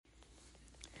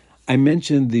I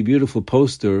mentioned the beautiful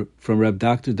poster from Reb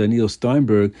Dr. Daniel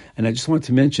Steinberg, and I just want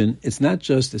to mention it's not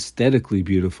just aesthetically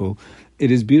beautiful.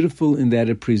 It is beautiful in that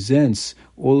it presents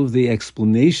all of the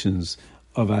explanations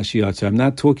of Ashiyatzer. I'm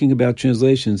not talking about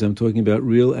translations. I'm talking about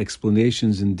real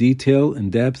explanations in detail, in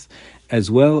depth,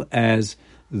 as well as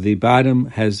the bottom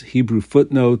has Hebrew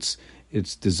footnotes.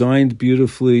 It's designed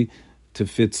beautifully to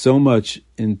fit so much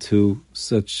into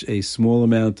such a small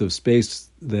amount of space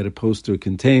that a poster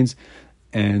contains,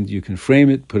 and you can frame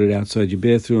it, put it outside your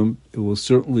bathroom. It will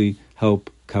certainly help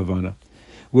Kavana.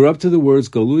 We're up to the words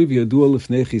Golui v'yadua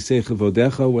lifnei chisei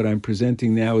chavodecha. What I'm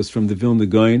presenting now is from the Vilna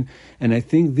Gaon, and I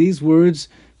think these words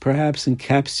perhaps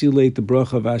encapsulate the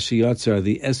bracha of Ashiyatzer,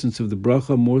 the essence of the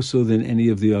bracha, more so than any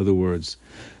of the other words.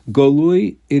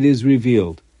 Golui, it is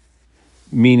revealed,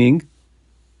 meaning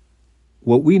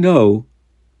what we know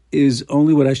is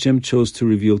only what Hashem chose to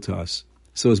reveal to us.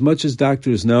 So as much as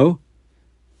doctors know,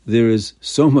 there is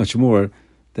so much more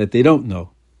that they don't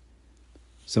know.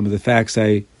 Some of the facts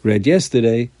I read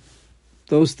yesterday,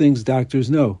 those things doctors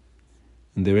know,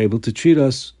 and they're able to treat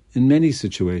us in many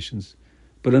situations.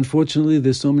 But unfortunately,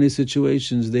 there's so many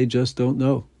situations they just don't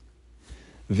know.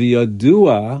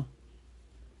 V'yadua,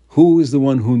 who is the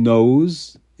one who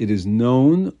knows? It is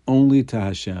known only to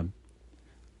Hashem.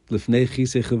 Lifnei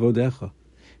chisei chavodecha,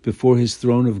 before His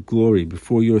throne of glory,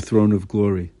 before your throne of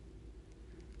glory.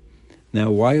 Now,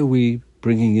 why are we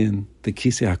bringing in the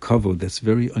Kisei HaKavod? That's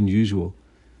very unusual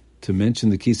to mention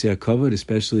the Kisei HaKavod,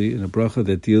 especially in a bracha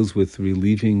that deals with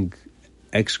relieving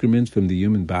excrement from the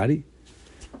human body.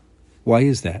 Why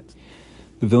is that?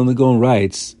 The Vilna Gaon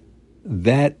writes,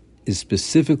 that is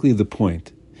specifically the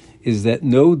point, is that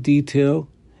no detail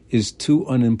is too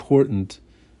unimportant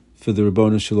for the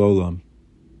Ribono Shel Olam.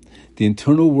 The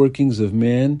internal workings of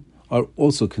man are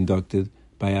also conducted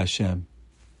by Hashem.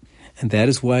 And that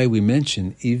is why we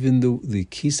mention even the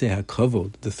Kisei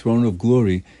HaKavod, the throne of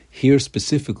glory, here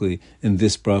specifically in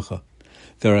this bracha.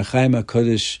 The Ohr HaChaim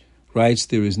HaKadosh writes,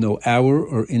 there is no hour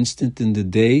or instant in the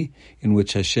day in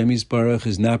which Hashem Yisbarach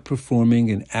is not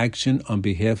performing an action on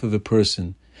behalf of a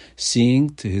person, seeing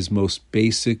to his most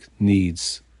basic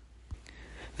needs.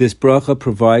 This bracha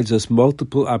provides us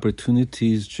multiple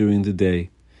opportunities during the day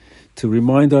to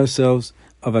remind ourselves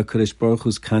of HaKadosh Baruch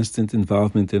Hu's constant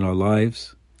involvement in our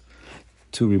lives,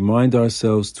 to remind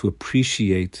ourselves to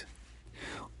appreciate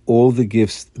all the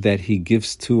gifts that He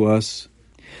gives to us,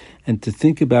 and to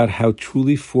think about how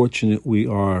truly fortunate we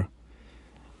are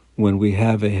when we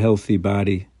have a healthy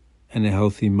body and a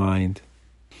healthy mind.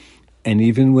 And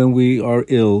even when we are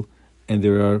ill and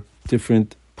there are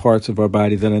different parts of our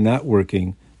body that are not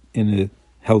working in a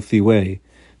healthy way,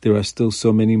 there are still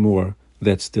so many more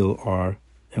that still are,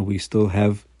 and we still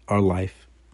have our life.